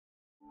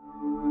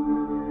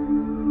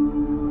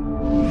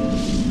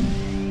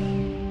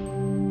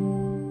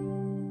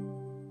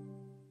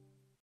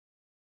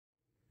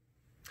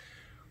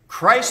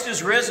Christ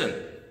is risen.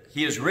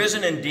 He is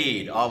risen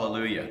indeed.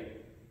 Alleluia.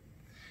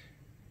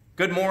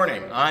 Good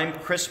morning. I'm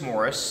Kris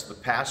Morris, the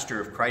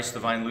pastor of Christ the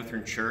Vine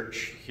Lutheran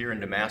Church here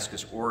in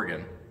Damascus,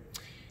 Oregon.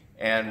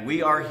 And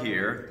we are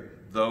here,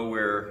 though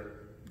we're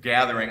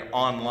gathering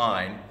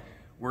online,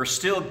 we're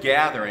still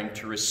gathering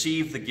to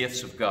receive the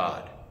gifts of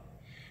God.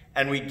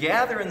 And we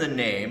gather in the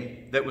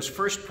name that was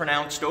first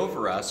pronounced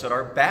over us at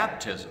our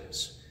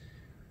baptisms.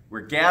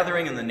 We're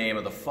gathering in the name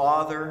of the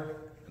Father,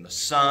 and the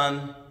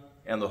Son,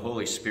 and the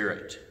Holy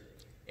Spirit.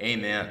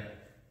 Amen.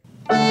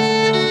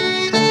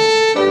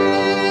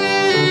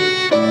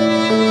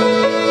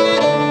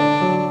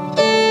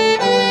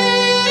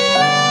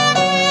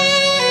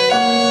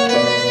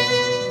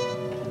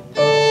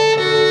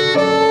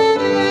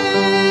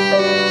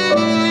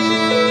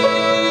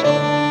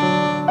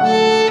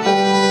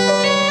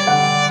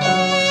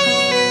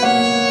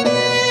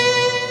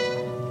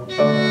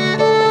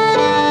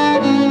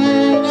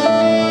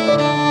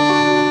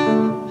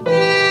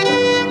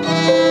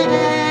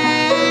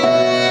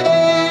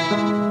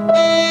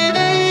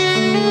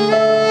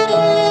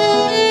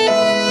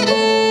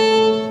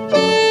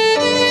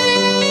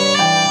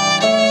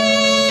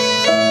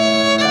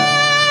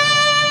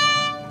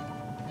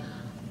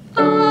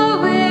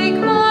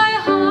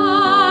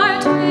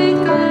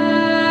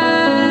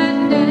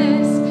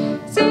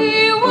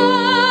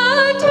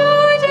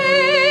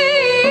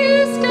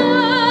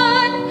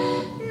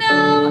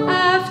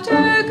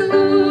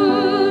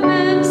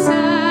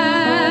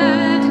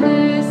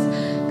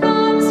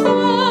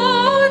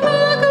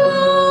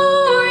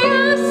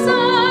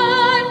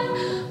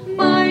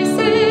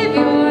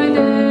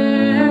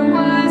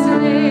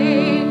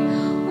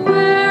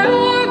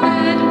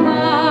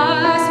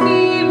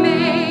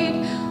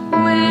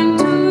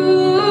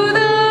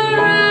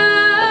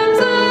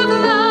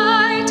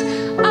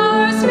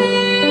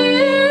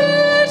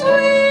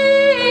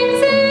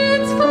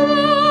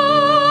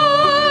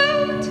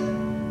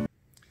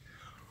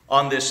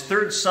 On this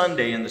third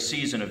Sunday in the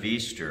season of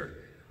Easter,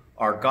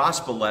 our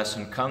gospel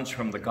lesson comes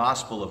from the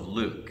Gospel of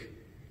Luke,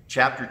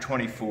 chapter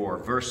 24,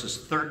 verses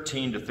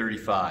 13 to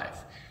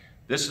 35.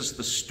 This is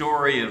the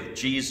story of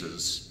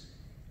Jesus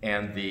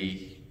and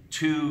the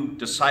two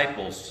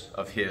disciples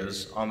of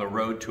his on the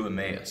road to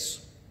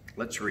Emmaus.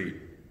 Let's read.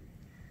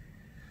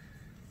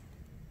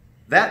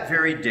 That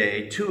very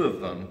day, two of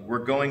them were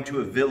going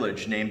to a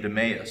village named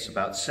Emmaus,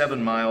 about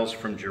 7 miles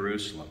from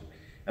Jerusalem.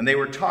 And they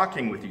were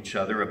talking with each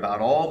other about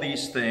all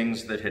these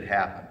things that had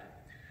happened.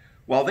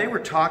 While they were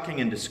talking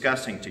and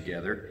discussing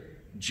together,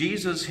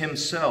 Jesus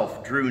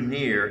himself drew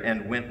near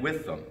and went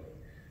with them.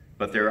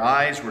 But their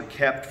eyes were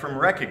kept from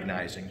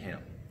recognizing him.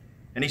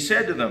 And he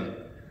said to them,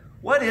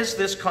 "What is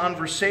this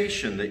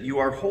conversation that you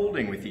are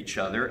holding with each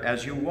other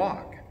as you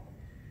walk?"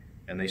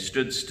 And they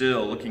stood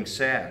still, looking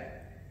sad.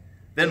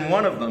 Then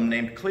one of them,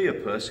 named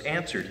Cleopas,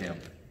 answered him,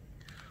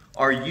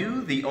 "Are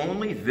you the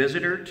only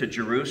visitor to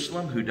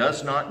Jerusalem who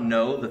does not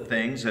know the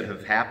things that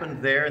have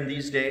happened there in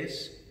these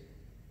days?"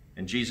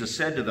 And Jesus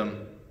said to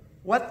them,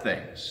 "What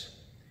things?"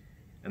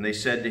 And they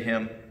said to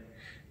him,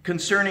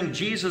 "Concerning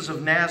Jesus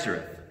of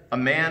Nazareth, a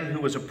man who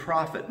was a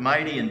prophet,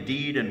 mighty in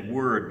deed and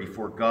word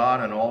before God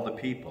and all the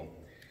people,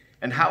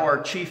 and how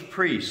our chief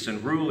priests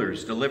and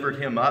rulers delivered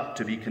him up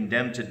to be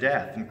condemned to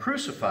death and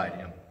crucified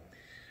him.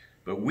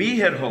 But we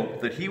had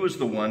hoped that he was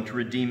the one to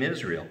redeem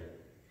Israel.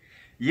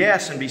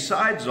 Yes, and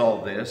besides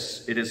all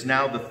this, it is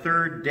now the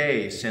third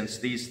day since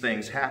these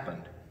things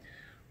happened.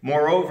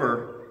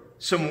 Moreover,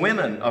 some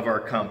women of our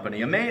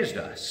company amazed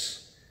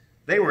us.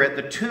 They were at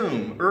the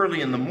tomb early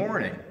in the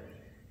morning,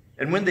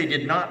 and when they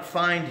did not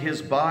find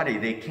his body,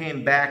 they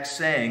came back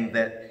saying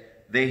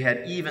that they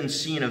had even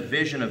seen a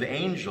vision of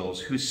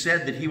angels who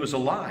said that he was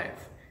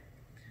alive.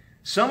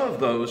 Some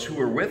of those who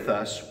were with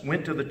us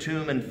went to the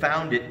tomb and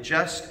found it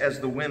just as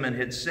the women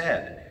had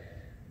said,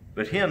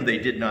 but him they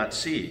did not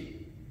see."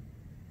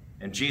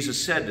 And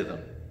Jesus said to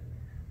them,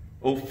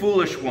 "O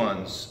foolish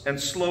ones, and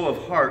slow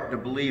of heart to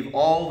believe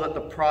all that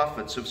the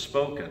prophets have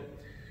spoken.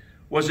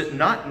 Was it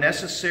not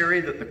necessary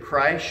that the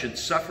Christ should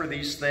suffer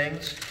these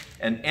things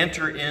and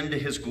enter into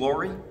his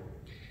glory?"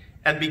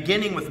 And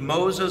beginning with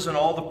Moses and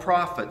all the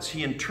prophets,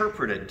 he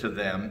interpreted to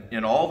them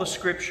in all the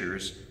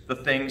scriptures the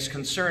things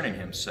concerning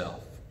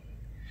himself.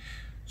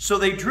 So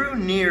they drew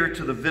near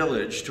to the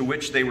village to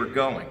which they were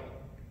going.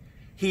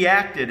 He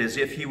acted as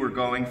if he were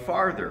going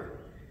farther,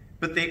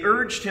 but they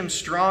urged him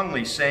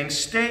strongly, saying,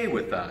 "Stay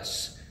with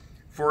us,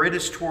 for it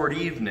is toward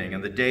evening,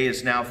 and the day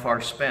is now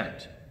far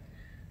spent."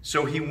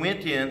 So he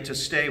went in to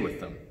stay with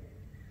them.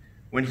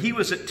 When he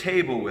was at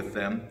table with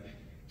them,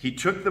 he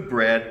took the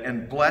bread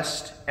and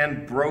blessed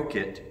and broke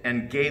it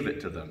and gave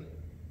it to them.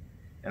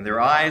 And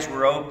their eyes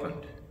were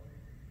opened,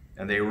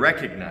 and they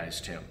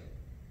recognized him,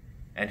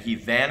 and he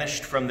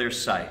vanished from their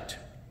sight.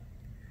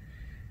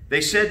 They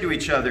said to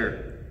each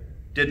other,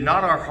 "Did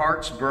not our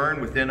hearts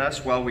burn within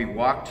us while he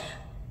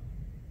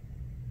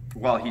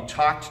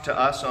talked to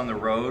us on the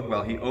road,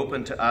 while he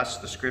opened to us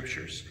the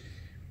scriptures?"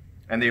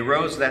 And they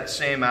rose that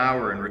same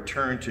hour and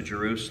returned to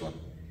Jerusalem.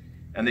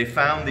 And they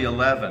found the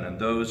 11 and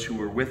those who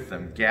were with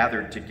them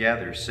gathered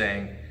together,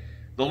 saying,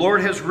 "The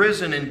Lord has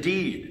risen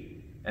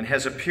indeed and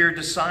has appeared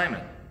to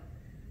Simon."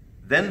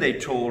 Then they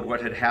told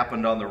what had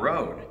happened on the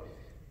road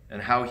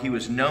and how he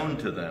was known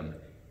to them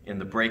in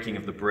the breaking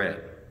of the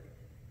bread.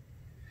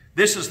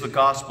 This is the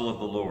gospel of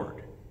the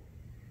Lord.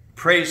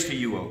 Praise to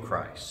you, O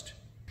Christ.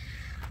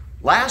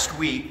 Last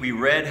week, we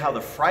read how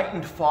the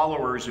frightened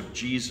followers of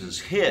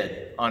Jesus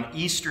hid on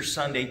Easter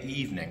Sunday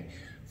evening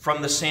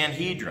from the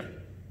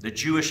Sanhedrin, the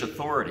Jewish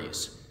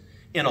authorities,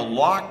 in a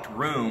locked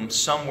room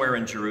somewhere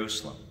in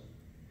Jerusalem.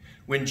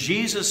 When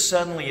Jesus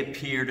suddenly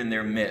appeared in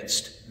their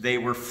midst, they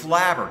were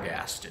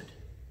flabbergasted,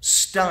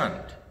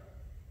 stunned.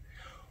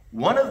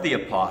 One of the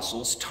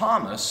apostles,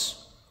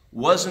 Thomas,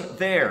 wasn't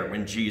there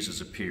when Jesus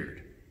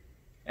appeared.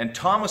 And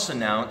Thomas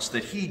announced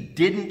that he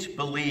didn't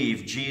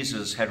believe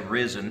Jesus had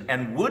risen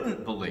and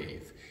wouldn't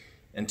believe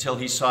until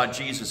he saw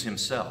Jesus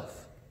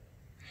himself.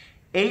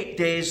 8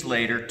 days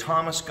later,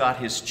 Thomas got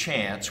his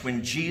chance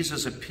when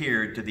Jesus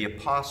appeared to the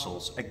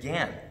apostles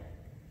again.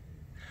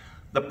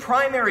 The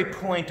primary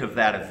point of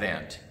that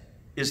event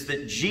is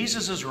that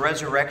Jesus'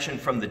 resurrection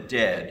from the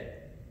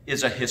dead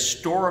is a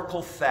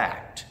historical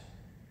fact.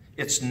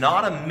 It's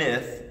not a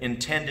myth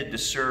intended to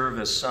serve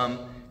as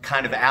some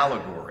kind of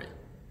allegory.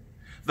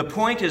 The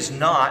point is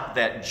not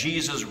that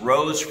Jesus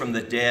rose from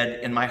the dead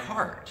in my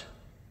heart.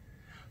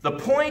 The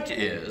point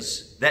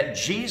is that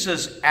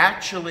Jesus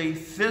actually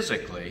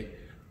physically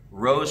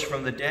rose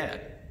from the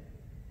dead.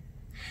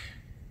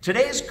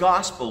 Today's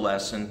gospel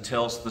lesson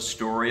tells the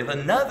story of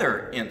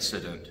another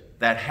incident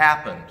that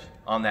happened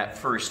on that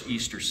first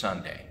Easter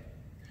Sunday.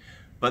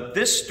 But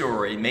this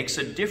story makes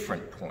a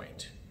different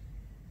point.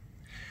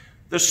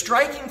 The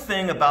striking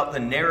thing about the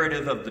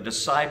narrative of the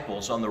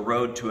disciples on the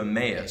road to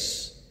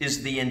Emmaus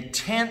is the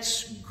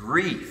intense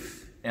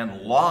grief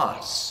and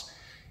loss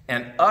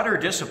and utter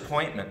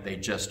disappointment they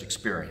just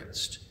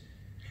experienced.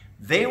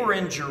 They were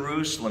in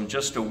Jerusalem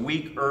just a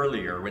week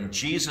earlier when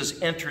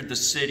Jesus entered the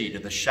city to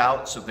the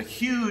shouts of the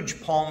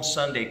huge Palm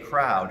Sunday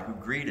crowd who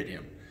greeted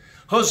him.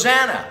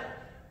 "Hosanna!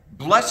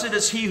 Blessed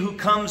is he who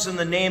comes in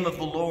the name of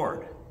the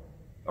Lord,"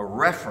 a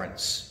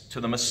reference to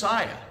the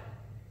Messiah.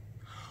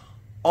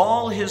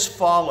 All his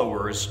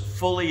followers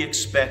fully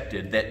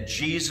expected that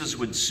Jesus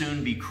would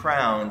soon be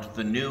crowned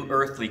the new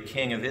earthly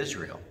king of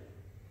Israel.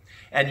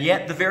 And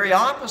yet the very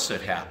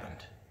opposite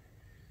happened.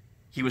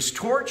 He was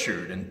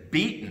tortured and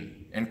beaten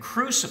and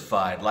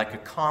crucified like a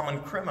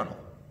common criminal.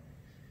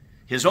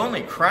 His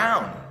only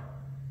crown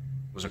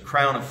was a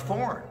crown of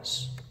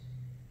thorns.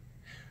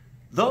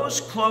 Those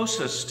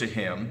closest to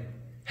him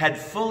had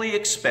fully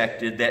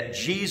expected that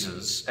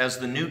Jesus, as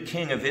the new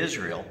king of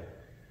Israel,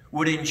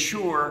 would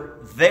ensure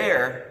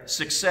their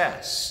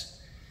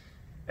success.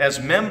 As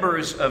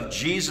members of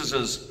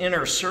Jesus'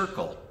 inner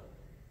circle,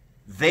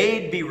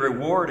 they'd be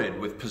rewarded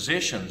with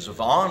positions of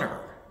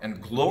honor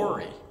and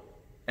glory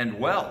and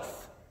wealth.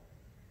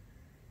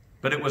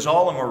 But it was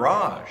all a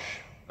mirage,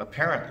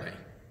 apparently.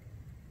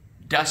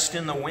 Dust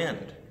in the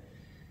wind.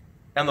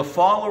 And the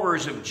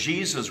followers of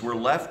Jesus were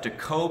left to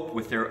cope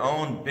with their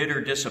own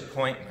bitter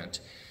disappointment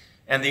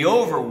and the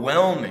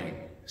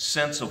overwhelming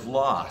sense of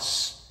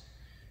loss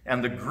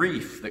and the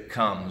grief that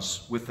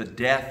comes with the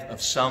death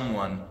of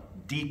someone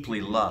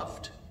deeply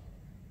loved.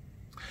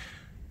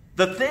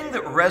 The thing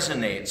that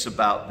resonates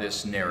about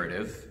this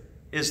narrative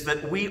is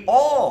that we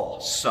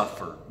all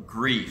suffer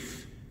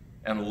grief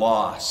and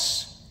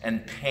loss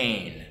and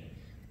pain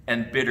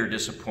and bitter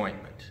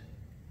disappointment.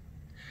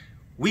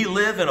 We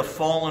live in a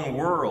fallen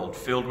world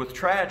filled with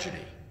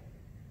tragedy.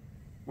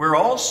 We're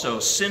also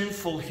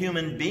sinful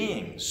human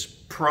beings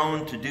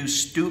prone to do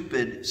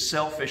stupid,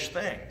 selfish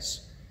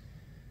things.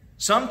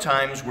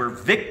 Sometimes we're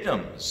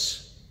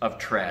victims of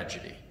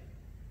tragedy.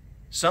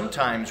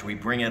 Sometimes we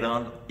bring it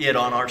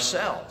on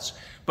ourselves.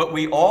 But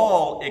we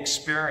all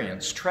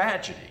experience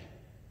tragedy.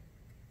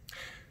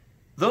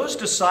 Those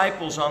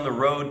disciples on the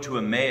road to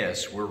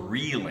Emmaus were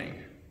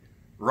reeling,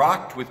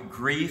 rocked with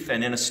grief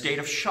and in a state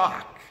of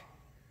shock.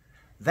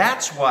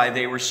 That's why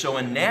they were so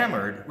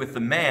enamored with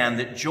the man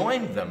that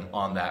joined them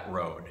on that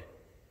road.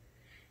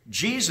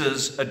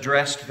 Jesus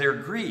addressed their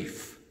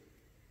grief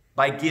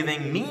by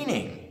giving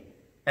meaning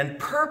and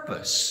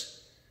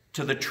purpose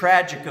to the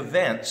tragic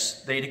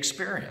events they'd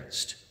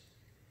experienced.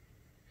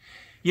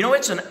 You know,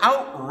 it's an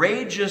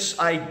outrageous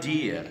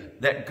idea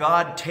that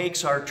God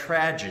takes our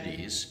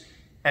tragedies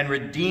and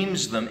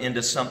redeems them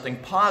into something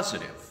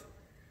positive,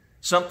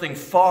 something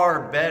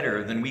far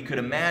better than we could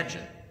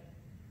imagine.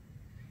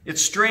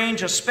 It's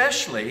strange,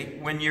 especially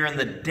when you're in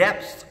the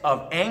depths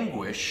of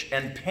anguish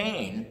and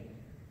pain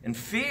and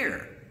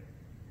fear.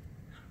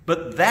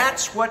 But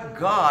that's what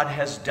God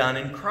has done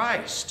in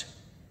Christ.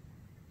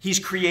 He's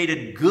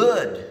created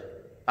good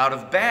out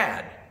of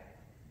bad,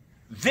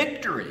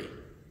 victory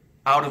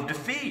out of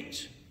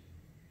defeat.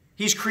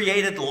 He's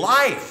created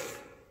life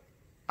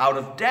out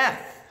of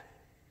death.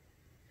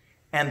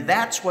 And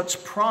that's what's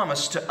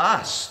promised to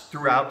us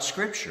throughout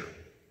Scripture.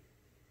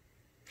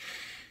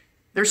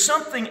 There's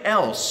something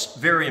else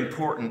very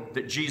important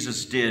that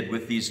Jesus did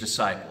with these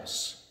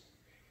disciples.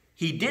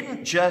 He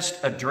didn't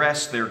just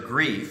address their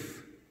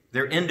grief,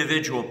 their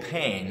individual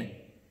pain.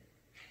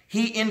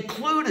 He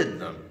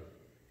included them.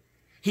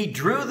 He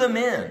drew them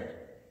in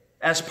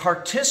as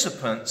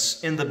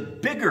participants in the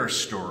bigger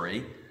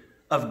story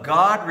of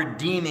God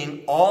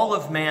redeeming all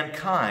of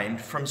mankind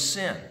from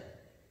sin.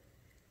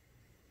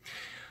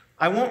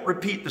 I won't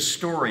repeat the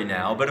story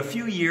now, but a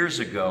few years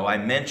ago I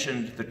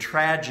mentioned the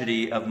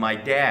tragedy of my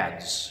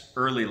dad's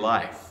early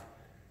life,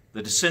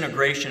 the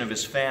disintegration of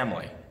his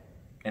family,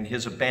 and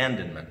his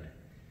abandonment.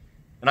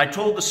 And I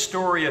told the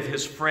story of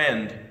his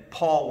friend,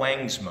 Paul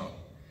Wangsmo,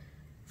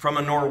 from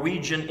a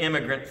Norwegian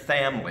immigrant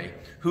family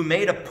who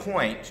made a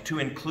point to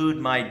include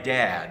my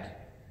dad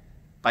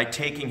by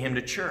taking him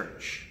to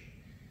church.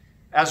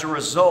 As a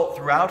result,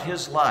 throughout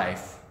his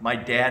life, my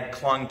dad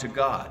clung to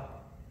God.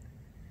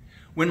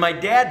 When my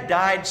dad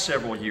died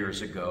several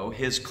years ago,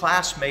 his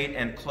classmate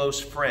and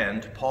close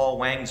friend, Paul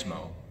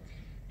Wangsmo,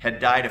 had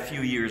died a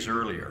few years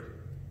earlier.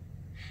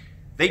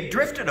 They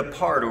drifted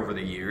apart over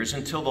the years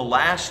until the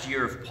last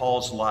year of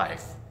Paul's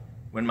life,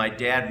 when my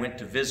dad went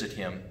to visit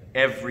him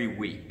every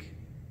week.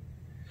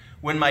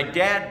 When my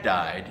dad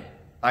died,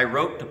 I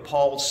wrote to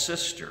Paul's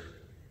sister,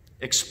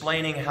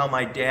 explaining how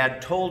my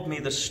dad told me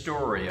the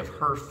story of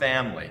her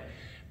family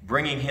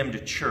bringing him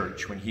to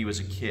church when he was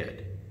a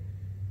kid.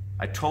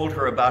 I told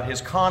her about his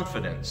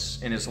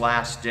confidence in his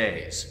last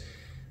days,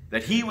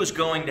 that he was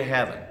going to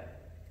heaven,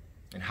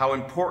 and how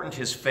important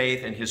his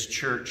faith and his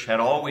church had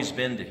always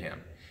been to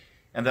him,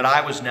 and that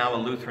I was now a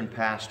Lutheran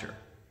pastor.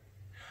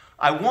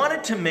 I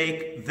wanted to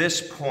make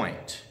this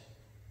point.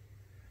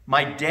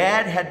 My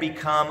dad had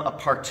become a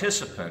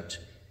participant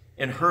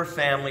in her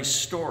family's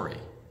story,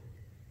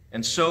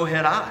 and so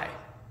had I,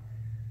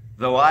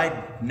 though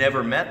I'd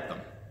never met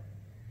them.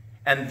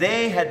 And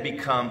they had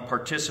become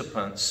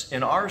participants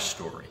in our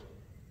story.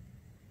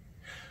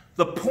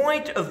 The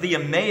point of the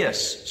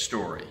Emmaus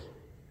story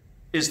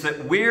is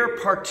that we're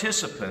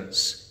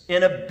participants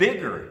in a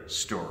bigger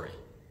story.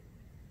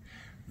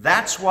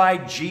 That's why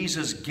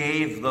Jesus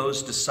gave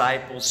those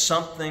disciples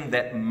something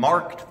that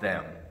marked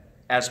them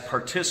as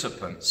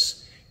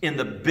participants in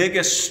the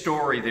biggest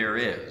story there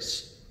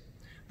is,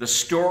 the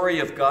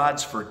story of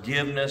God's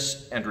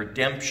forgiveness and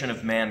redemption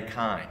of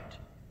mankind.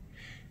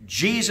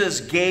 Jesus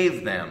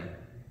gave them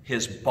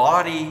his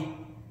body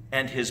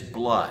and his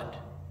blood.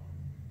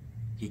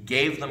 He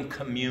gave them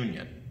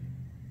communion.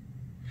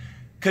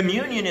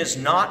 Communion is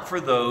not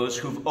for those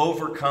who've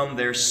overcome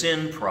their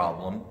sin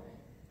problem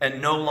and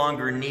no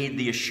longer need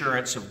the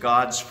assurance of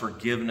God's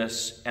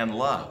forgiveness and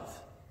love.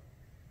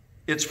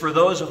 It's for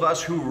those of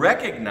us who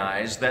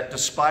recognize that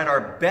despite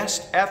our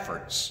best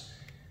efforts,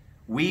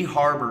 we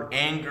harbor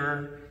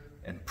anger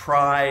and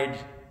pride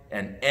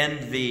and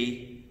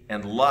envy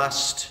and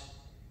lust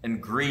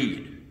and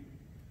greed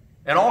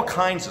and all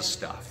kinds of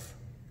stuff.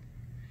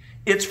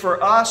 It's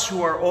for us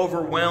who are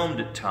overwhelmed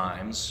at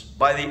times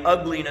by the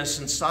ugliness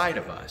inside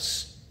of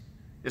us.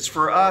 It's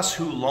for us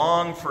who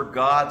long for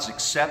God's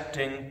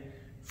accepting,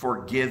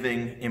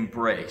 forgiving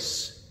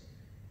embrace.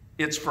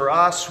 It's for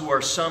us who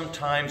are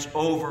sometimes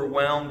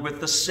overwhelmed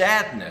with the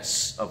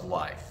sadness of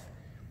life.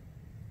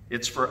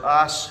 It's for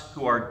us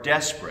who are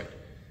desperate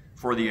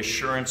for the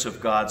assurance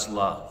of God's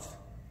love.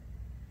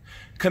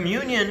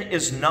 Communion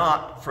is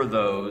not for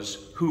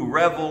those who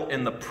revel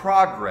in the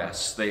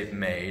progress they've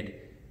made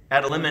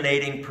at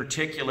eliminating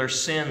particular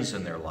sins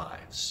in their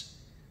lives.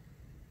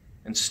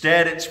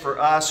 Instead, it's for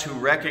us who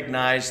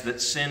recognize that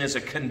sin is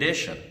a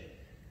condition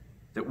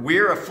that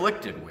we're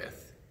afflicted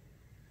with,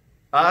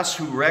 us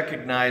who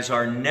recognize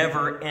our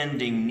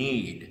never-ending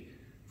need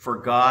for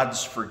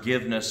God's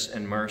forgiveness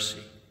and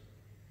mercy.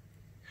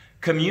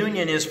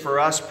 Communion is for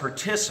us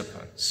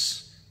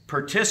participants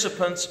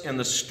in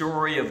the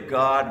story of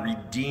God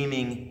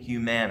redeeming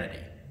humanity,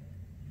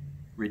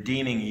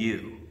 redeeming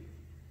you.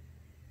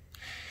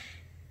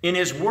 In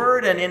his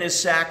word and in his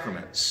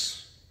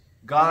sacraments,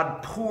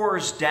 God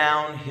pours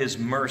down his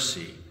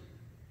mercy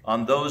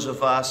on those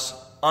of us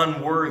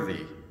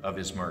unworthy of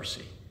his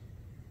mercy.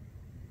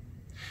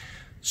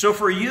 So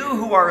for you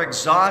who are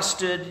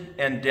exhausted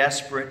and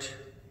desperate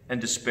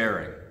and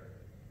despairing,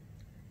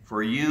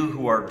 for you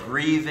who are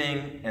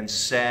grieving and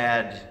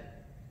sad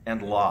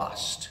and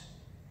lost,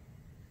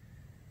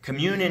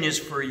 communion is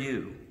for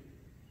you.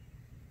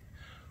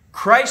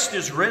 Christ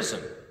is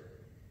risen.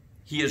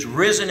 He is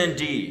risen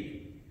indeed.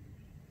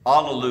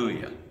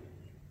 Alleluia.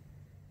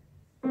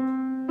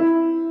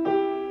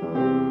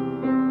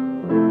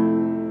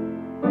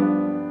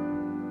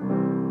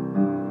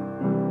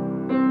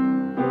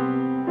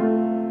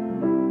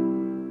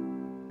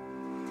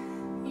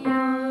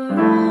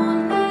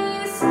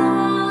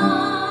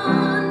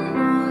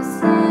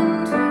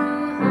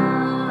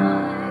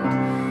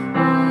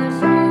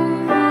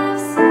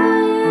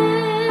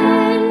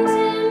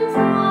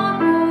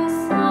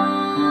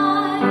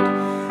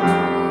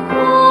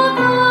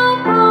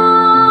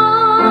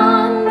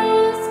 One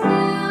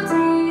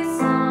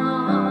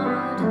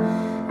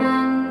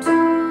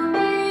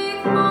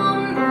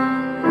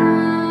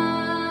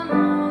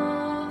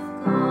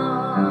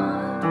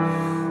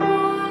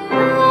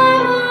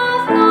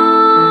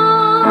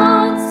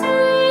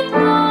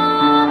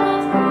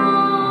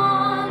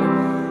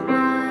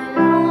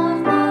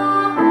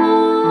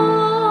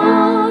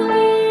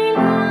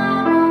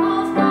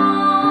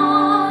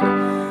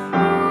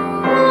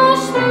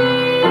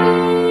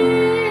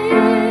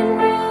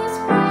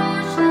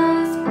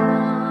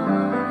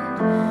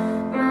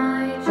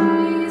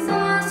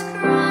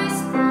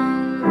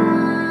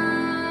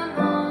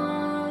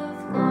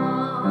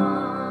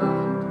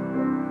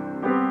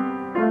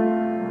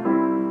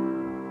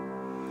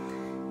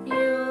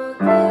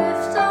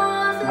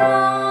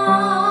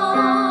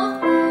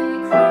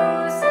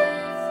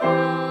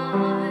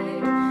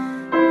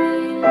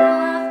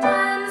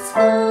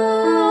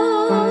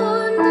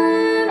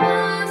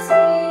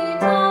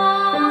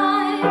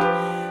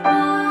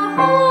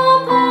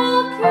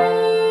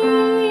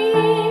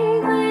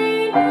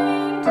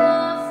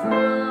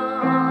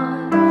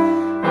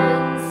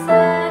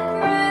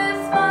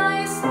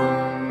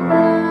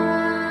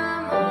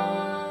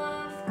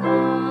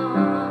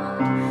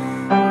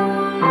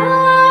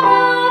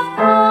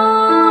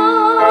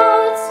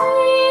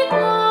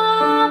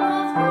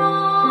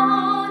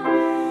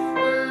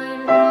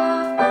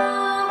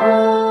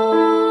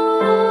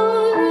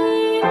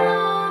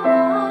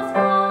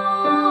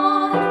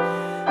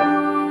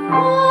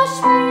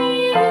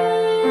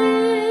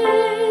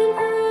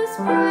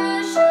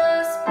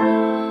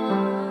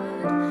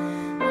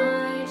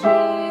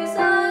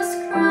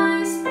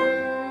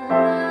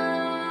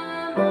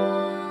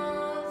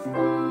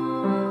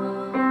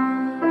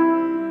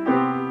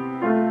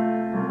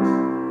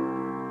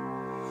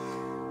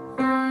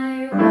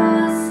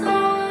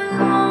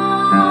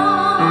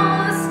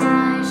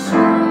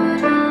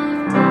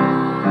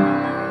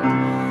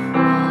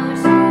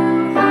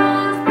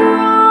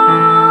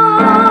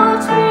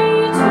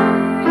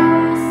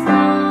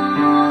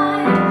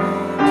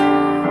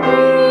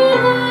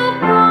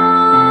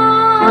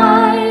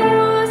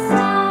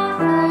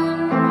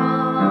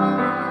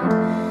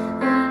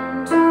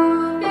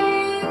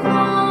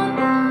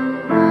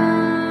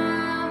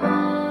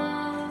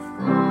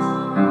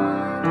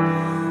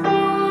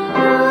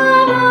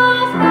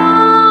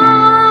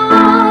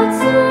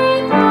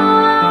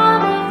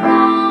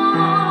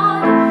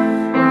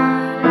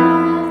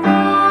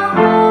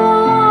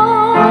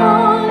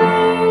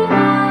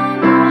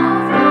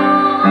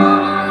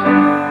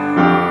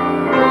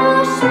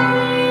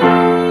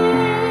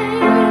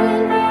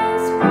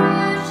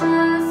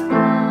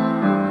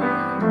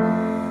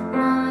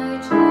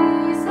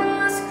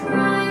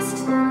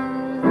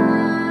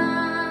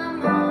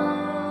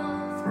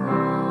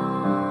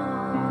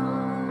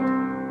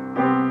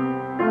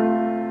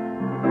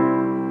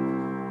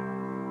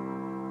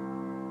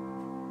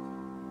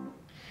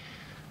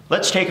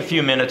Let's take a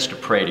few minutes to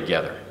pray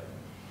together.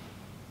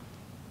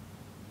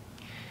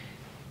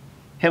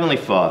 Heavenly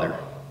Father,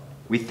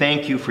 we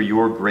thank you for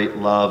your great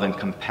love and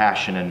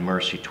compassion and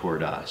mercy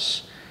toward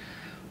us.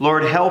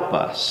 Lord, help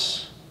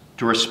us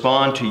to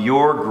respond to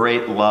your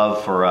great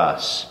love for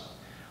us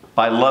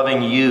by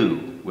loving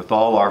you with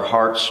all our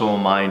heart, soul,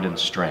 mind, and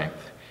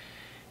strength,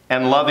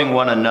 and loving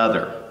one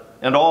another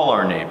and all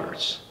our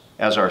neighbors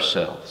as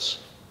ourselves.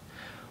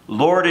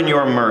 Lord, in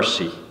your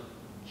mercy,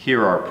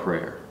 hear our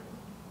prayer.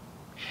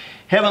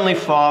 Heavenly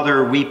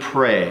Father, we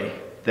pray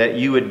that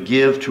you would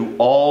give to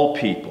all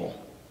people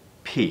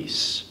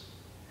peace.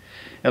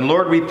 And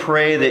Lord, we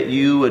pray that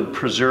you would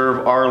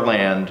preserve our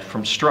land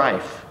from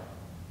strife,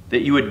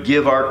 that you would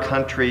give our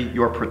country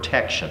your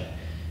protection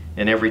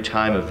in every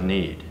time of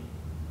need.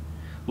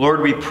 Lord,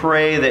 we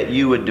pray that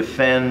you would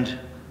defend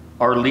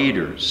our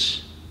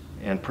leaders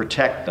and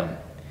protect them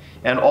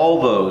and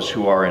all those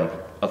who are in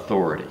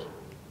authority.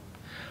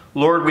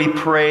 Lord, we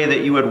pray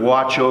that you would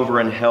watch over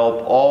and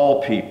help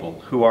all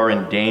people who are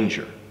in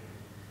danger,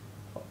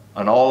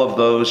 and all of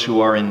those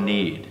who are in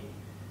need,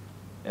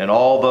 and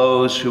all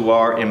those who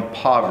are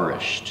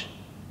impoverished,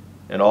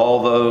 and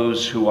all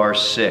those who are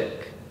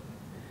sick,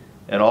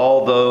 and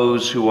all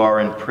those who are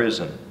in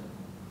prison,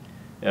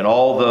 and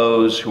all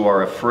those who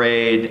are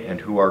afraid and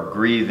who are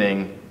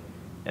grieving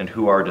and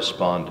who are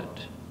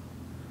despondent.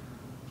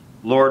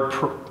 Lord,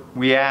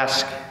 we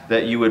ask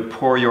that you would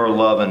pour your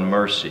love and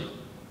mercy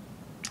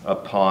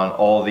upon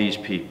all these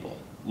people.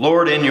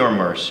 Lord, in your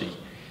mercy,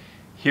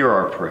 hear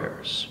our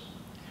prayers.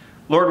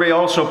 Lord, we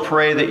also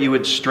pray that you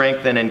would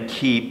strengthen and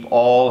keep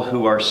all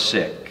who are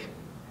sick.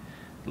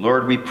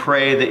 Lord, we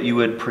pray that you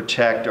would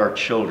protect our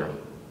children.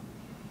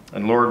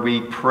 And Lord,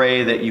 we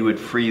pray that you would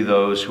free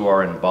those who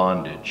are in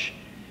bondage,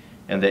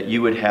 and that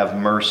you would have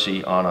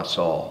mercy on us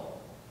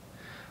all.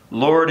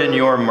 Lord, in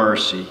your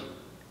mercy,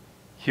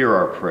 hear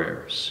our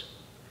prayers.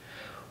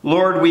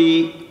 Lord,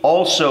 we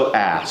also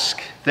ask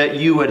that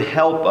you would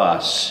help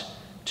us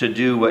to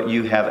do what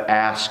you have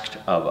asked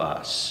of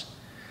us.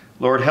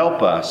 Lord,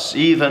 help us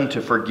even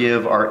to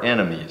forgive our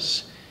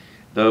enemies,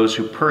 those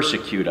who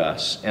persecute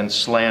us and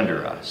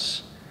slander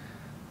us.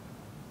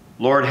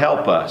 Lord,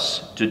 help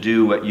us to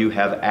do what you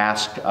have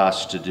asked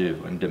us to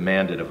do and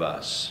demanded of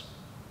us.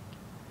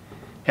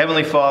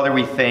 Heavenly Father,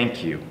 we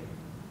thank you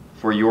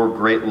for your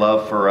great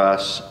love for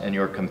us and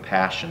your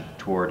compassion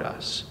toward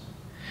us.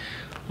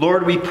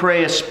 Lord, we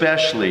pray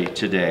especially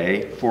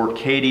today for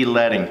Katie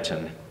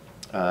Ledington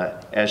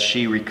as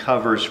she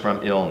recovers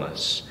from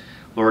illness.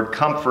 Lord,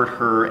 comfort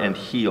her and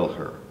heal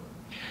her.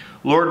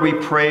 Lord, we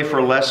pray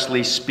for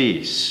Leslie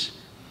Spees,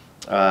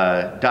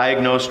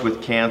 diagnosed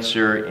with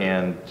cancer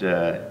and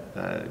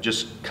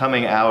just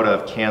coming out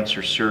of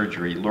cancer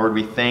surgery. Lord,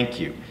 we thank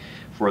you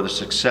for the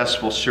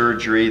successful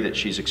surgery that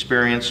she's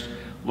experienced.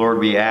 Lord,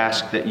 we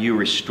ask that you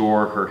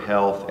restore her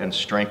health and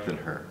strengthen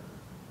her.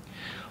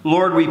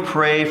 Lord, we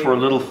pray for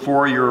little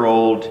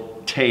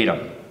 4-year-old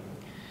Tatum,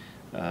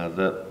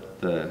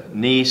 the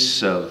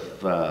niece of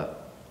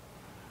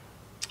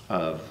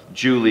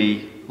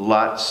Julie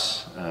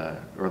Lutz,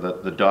 or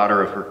the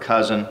daughter of her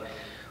cousin.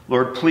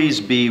 Lord, please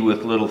be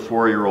with little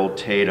 4-year-old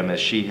Tatum as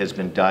she has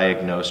been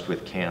diagnosed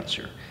with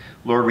cancer.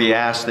 Lord, we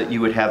ask that you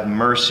would have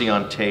mercy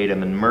on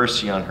Tatum and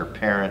mercy on her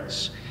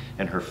parents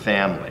and her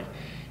family,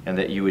 and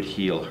that you would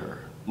heal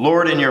her.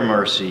 Lord, in your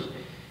mercy,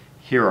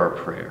 hear our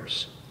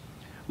prayers.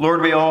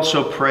 Lord, we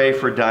also pray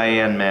for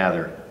Diane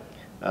Mather,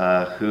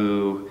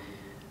 who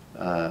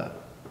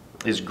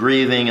is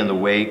grieving in the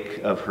wake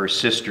of her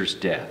sister's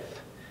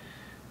death,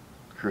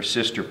 her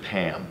sister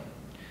Pam.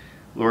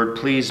 Lord,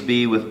 please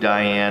be with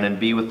Diane and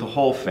be with the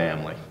whole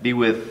family. Be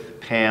with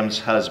Pam's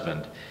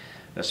husband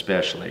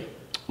especially.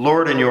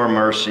 Lord, in your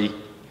mercy,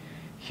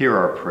 hear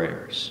our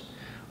prayers.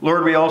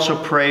 Lord, we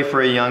also pray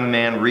for a young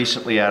man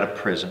recently out of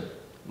prison.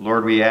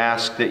 Lord, we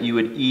ask that you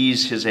would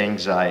ease his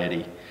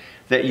anxiety,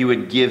 that you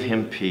would give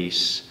him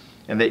peace,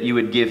 and that you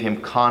would give him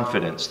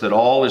confidence that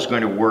all is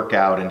going to work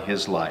out in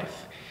his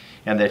life,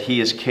 and that he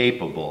is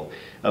capable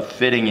of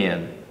fitting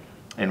in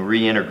and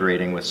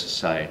reintegrating with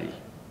society.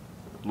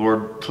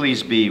 Lord,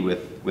 please be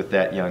with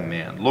that young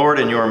man. Lord,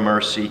 in your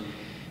mercy,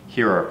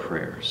 hear our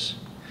prayers.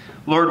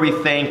 Lord, we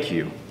thank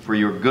you for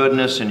your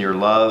goodness and your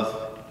love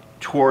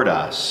toward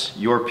us,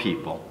 your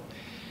people,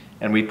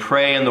 and we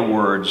pray in the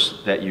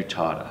words that you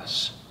taught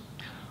us.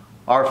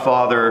 Our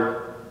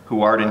Father,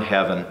 who art in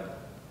heaven,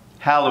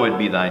 hallowed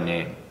be thy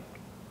name.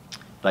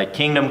 Thy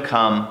kingdom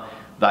come,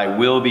 thy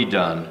will be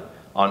done,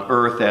 on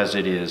earth as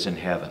it is in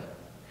heaven.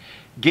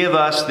 Give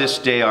us this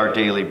day our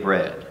daily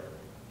bread,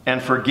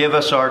 and forgive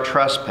us our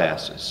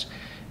trespasses,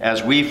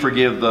 as we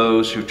forgive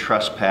those who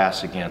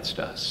trespass against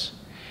us.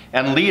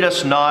 And lead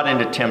us not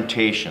into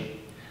temptation,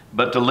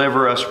 but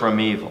deliver us from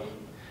evil.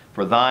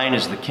 For thine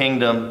is the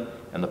kingdom,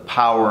 and the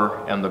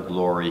power, and the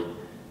glory,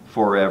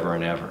 forever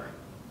and ever.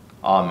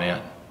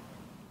 Amen.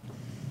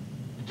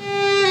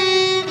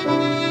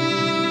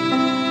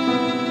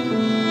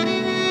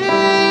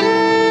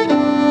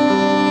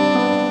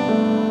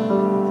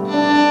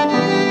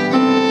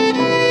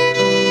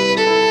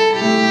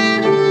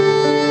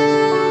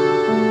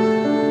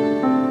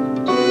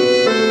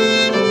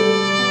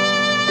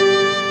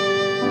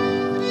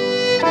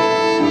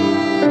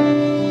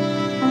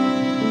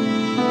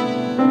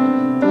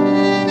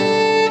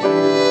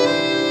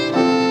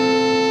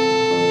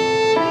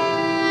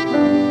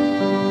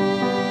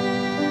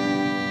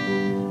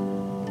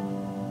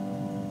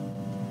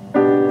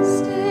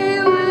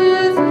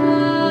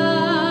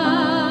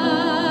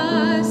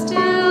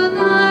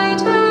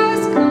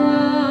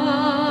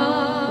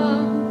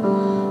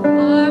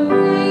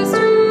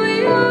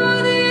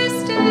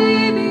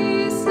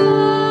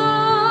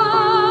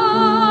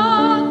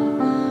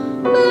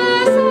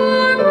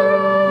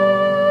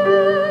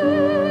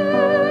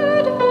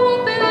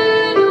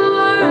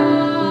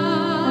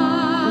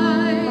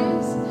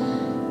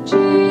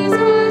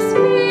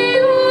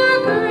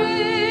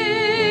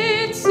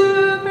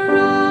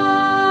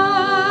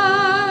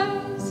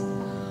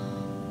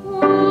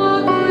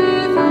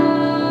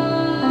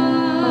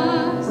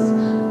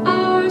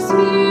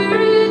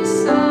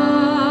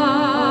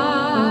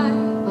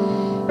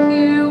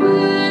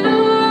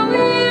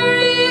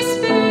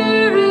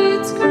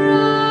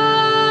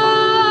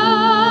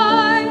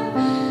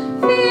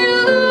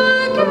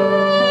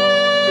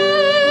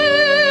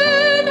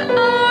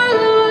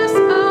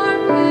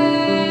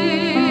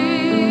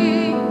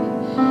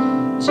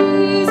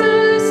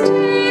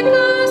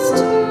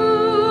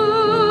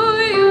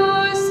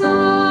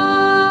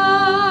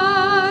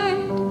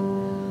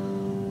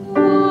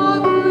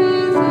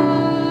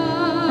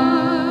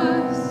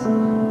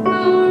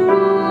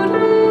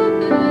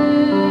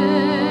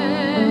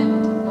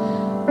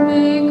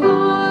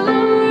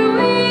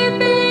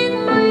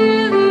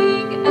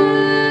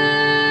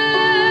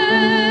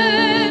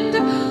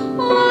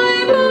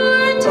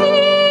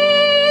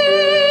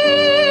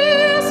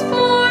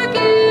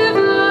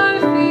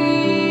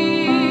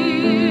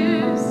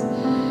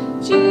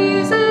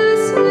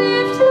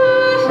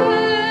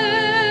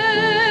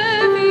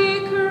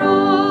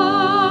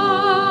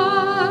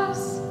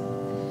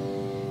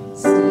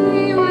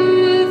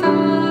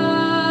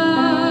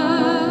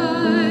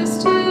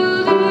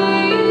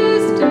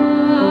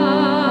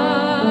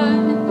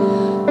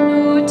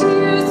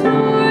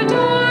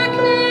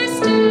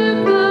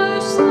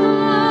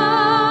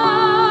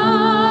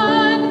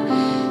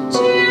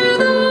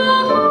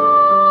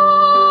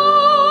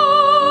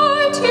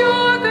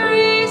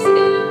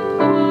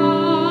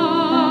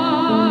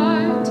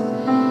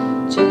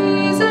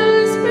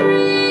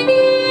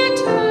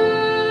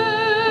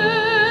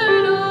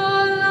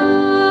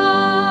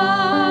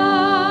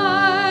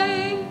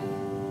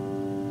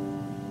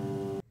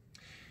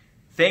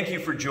 Thank you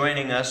for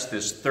joining us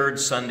this third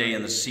Sunday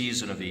in the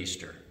season of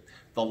Easter.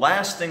 The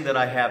last thing that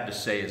I have to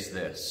say is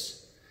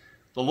this: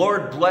 the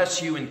Lord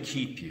bless you and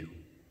keep you.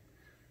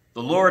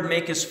 The Lord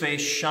make his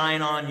face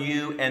shine on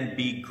you and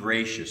be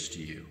gracious to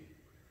you.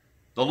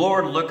 The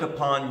Lord look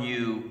upon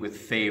you with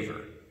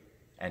favor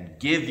and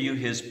give you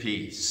his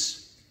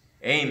peace.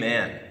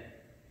 Amen.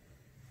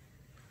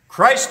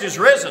 Christ is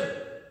risen.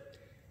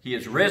 He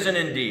is risen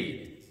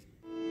indeed.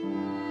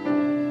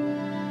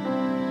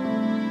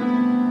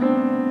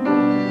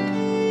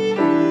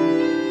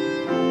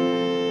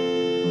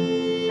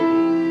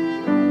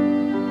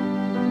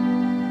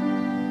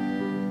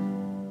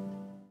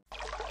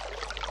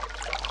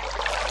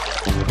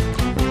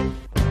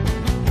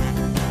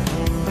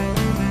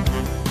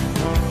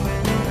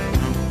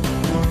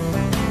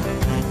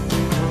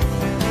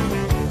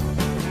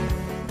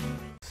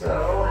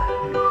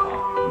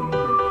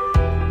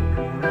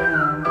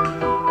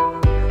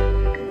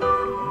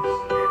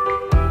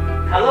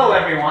 Hello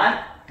everyone,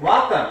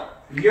 welcome.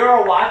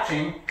 You're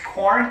watching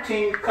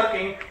Quarantine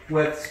Cooking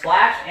with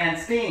Splash and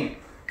Steam,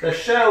 the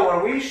show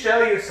where we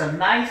show you some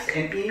nice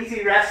and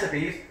easy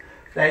recipes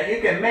that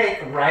you can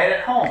make right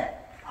at home.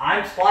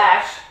 I'm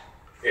Splash.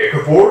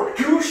 Fork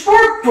to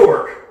spark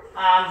torque.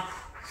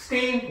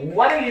 Steam,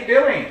 what are you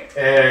doing?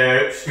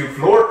 To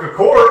flork a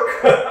cork.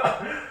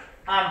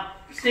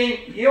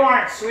 Steam, you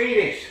aren't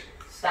Swedish.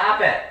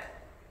 Stop it.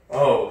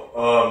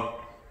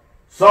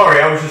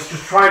 Sorry, I was just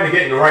trying to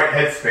get in the right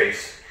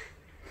headspace.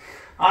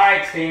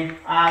 Alright, Steam,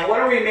 what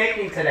are we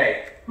making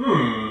today?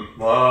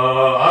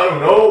 I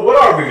don't know. What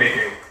are we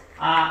making?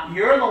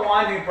 You're the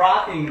one who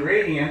brought the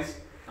ingredients.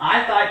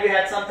 I thought you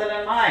had something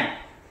in mind.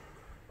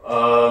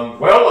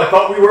 Well, I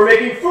thought we were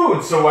making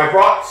food, so I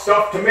brought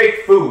stuff to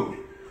make food.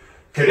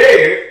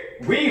 Today,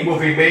 we will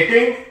be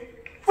making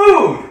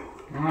food.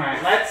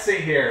 Alright, let's see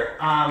here.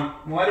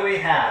 What do we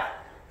have?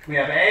 We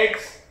have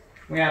eggs,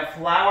 we have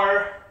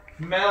flour,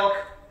 milk,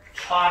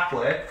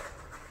 chocolate.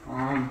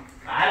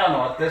 I don't know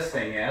what this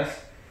thing is.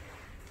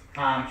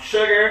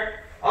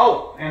 Sugar.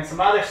 Oh, and some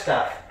other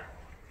stuff.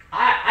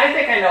 I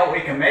think I know what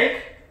we can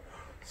make.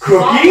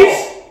 Cookies?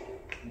 Soffle.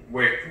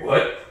 Wait,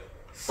 what?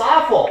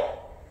 Soffle.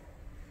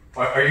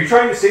 Are you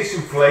trying to say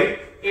souffle?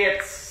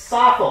 It's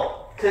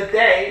soffle.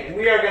 Today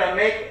we are going to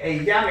make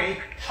a yummy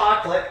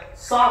chocolate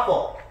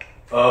soffle.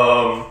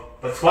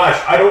 But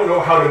Splash, I don't know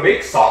how to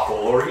make soffle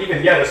or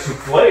even yet a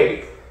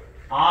souffle.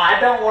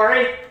 Don't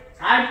worry.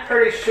 I'm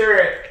pretty sure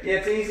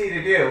it's easy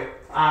to do.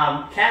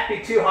 Can't be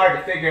too hard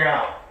to figure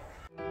out.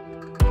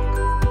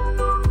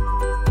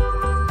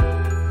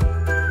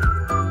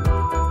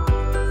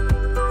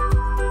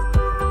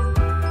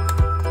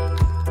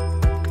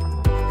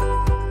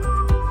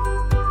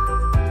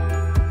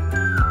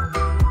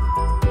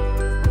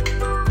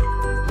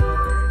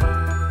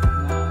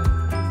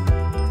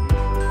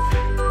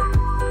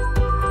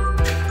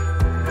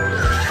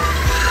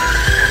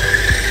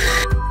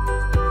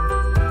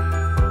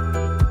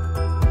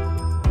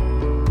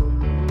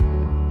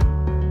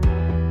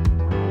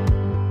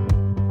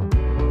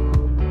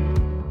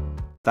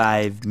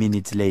 Five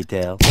minutes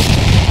later.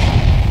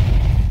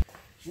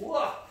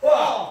 Whoa!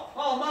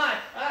 Oh my!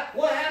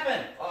 What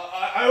happened?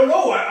 I don't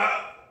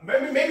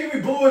know. Maybe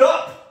we blew it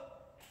up.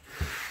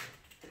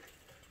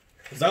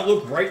 Does that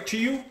look right to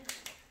you?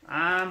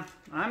 I'm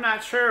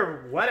not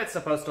sure what it's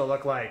supposed to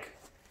look like.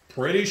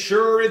 Pretty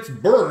sure it's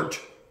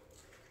burnt.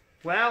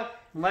 Well,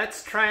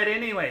 let's try it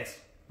anyways.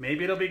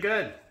 Maybe it'll be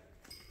good.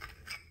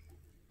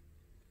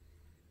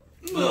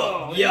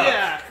 Oh,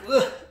 yeah.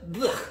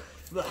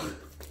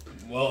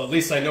 Well, at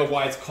least I know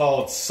why it's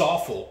called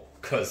soffle,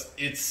 because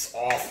it's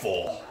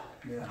awful.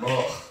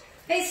 Yeah.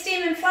 Hey,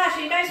 Steam and Flash,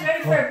 are you guys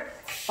ready for a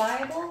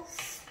Bible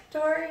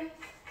story?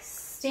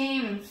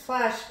 Steam and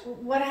Flash,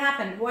 what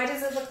happened? Why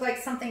does it look like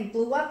something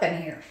blew up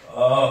in here?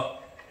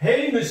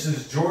 Hey,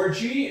 Mrs.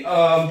 Georgie.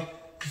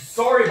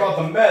 Sorry about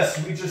the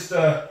mess. We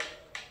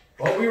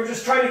were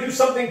just trying to do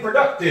something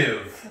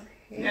productive.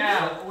 Okay.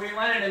 Yeah, we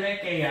wanted to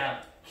make a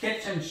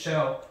kitchen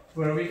show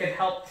where we could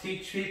help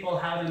teach people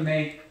how to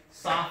make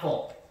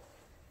soffle.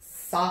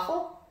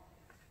 Soffle?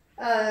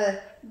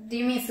 Do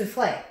you mean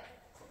souffle?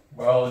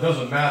 Well, it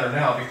doesn't matter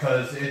now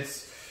because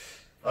it's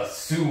a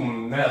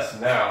mess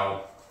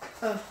now.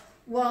 Oh,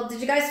 well,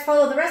 did you guys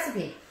follow the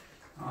recipe?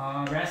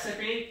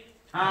 Recipe?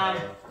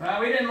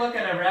 Well, we didn't look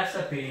at a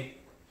recipe.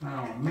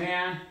 Oh,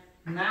 man.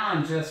 Now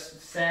I'm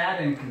just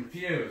sad and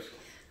confused.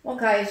 Well,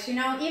 guys, you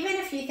know, even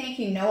if you think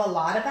you know a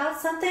lot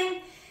about something,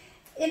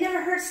 it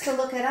never hurts to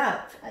look it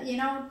up. You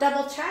know,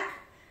 double check.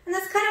 And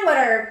that's kind of what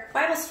our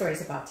Bible story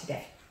is about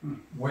today.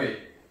 Wait,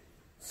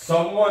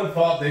 someone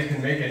thought they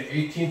could make an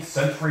 18th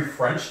century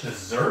French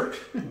dessert?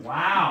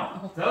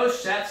 Wow,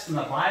 those chefs in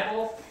the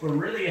Bible were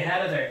really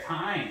ahead of their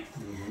time.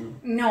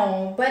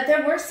 No, but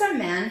there were some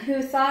men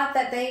who thought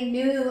that they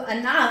knew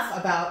enough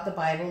about the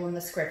Bible and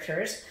the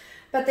scriptures,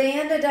 but they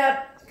ended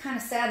up kind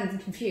of sad and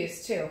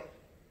confused too.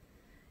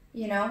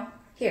 You know,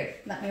 here,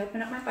 let me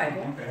open up my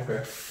Bible.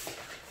 Okay.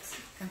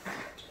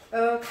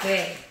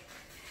 Okay.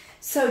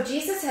 So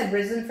Jesus had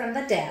risen from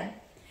the dead,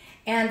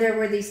 And there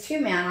were these two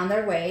men on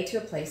their way to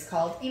a place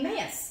called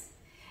Emmaus.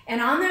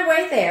 And on their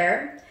way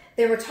there,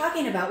 they were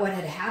talking about what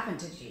had happened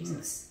to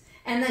Jesus.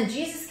 And then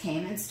Jesus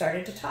came and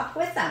started to talk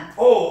with them.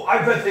 Oh,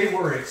 I bet they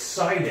were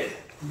excited.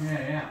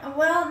 Yeah.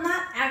 Well,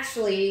 not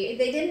actually.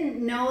 They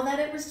didn't know that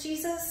it was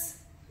Jesus.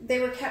 They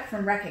were kept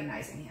from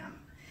recognizing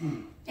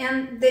him.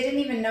 And they didn't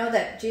even know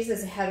that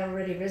Jesus had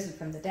already risen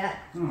from the dead.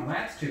 Oh,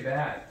 that's too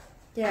bad.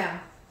 Yeah.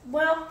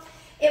 Well,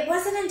 it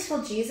wasn't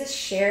until Jesus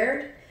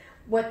shared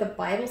what the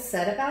Bible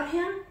said about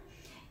him,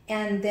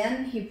 and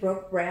then he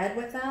broke bread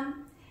with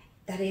them,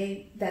 that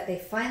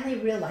they finally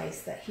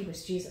realized that he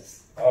was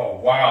Jesus. Oh,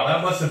 wow,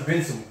 that must have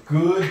been some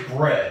good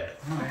bread.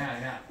 Oh,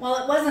 yeah.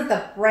 Well, it wasn't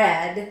the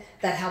bread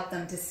that helped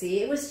them to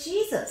see, it was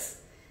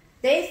Jesus.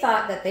 They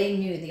thought that they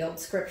knew the old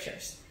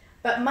scriptures.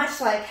 But much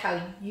like how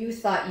you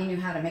thought you knew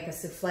how to make a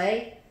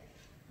souffle,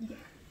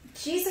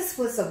 Jesus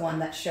was the one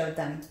that showed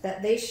them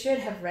that they should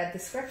have read the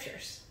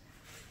scriptures.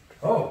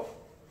 Oh,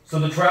 so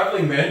the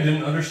traveling men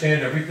didn't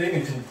understand everything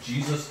until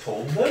Jesus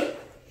told them?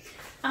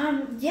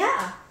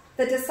 Yeah.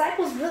 The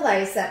disciples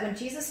realized that when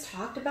Jesus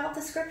talked about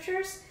the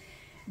scriptures,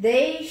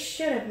 they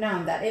should have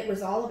known that it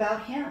was all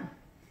about him.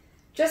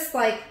 Just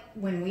like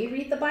when we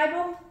read the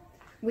Bible,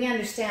 we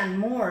understand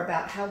more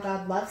about how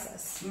God loves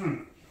us.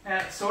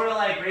 It's sort of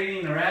like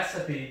reading the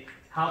recipe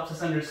helps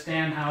us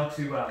understand how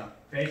to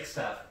bake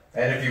stuff.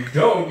 And if you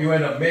don't, you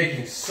end up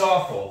making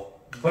soffle.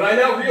 But I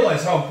now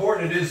realize how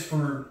important it is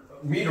for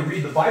me to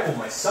read the Bible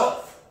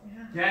myself.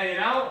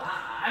 Yeah,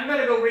 I'm going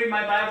to go read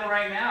my Bible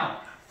right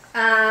now.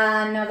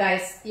 No,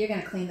 guys, you're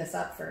going to clean this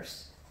up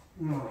first.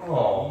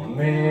 Oh,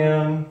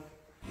 man.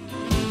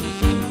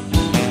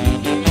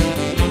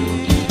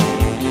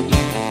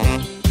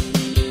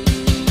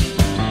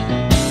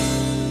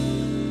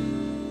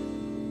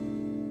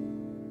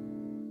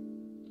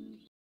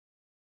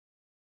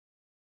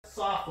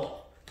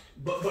 Softball.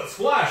 But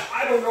Splash,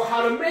 I don't know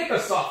how to make a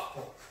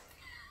softball.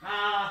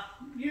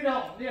 You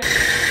don't. Yeah.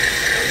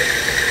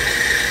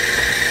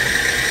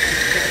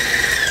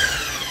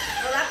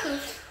 Well, that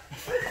poofed.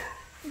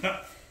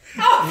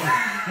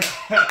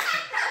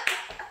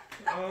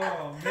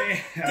 Oh, man.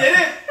 Did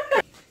it?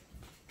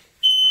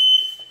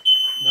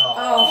 No.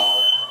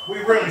 Oh. We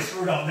really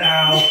screwed up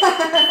now.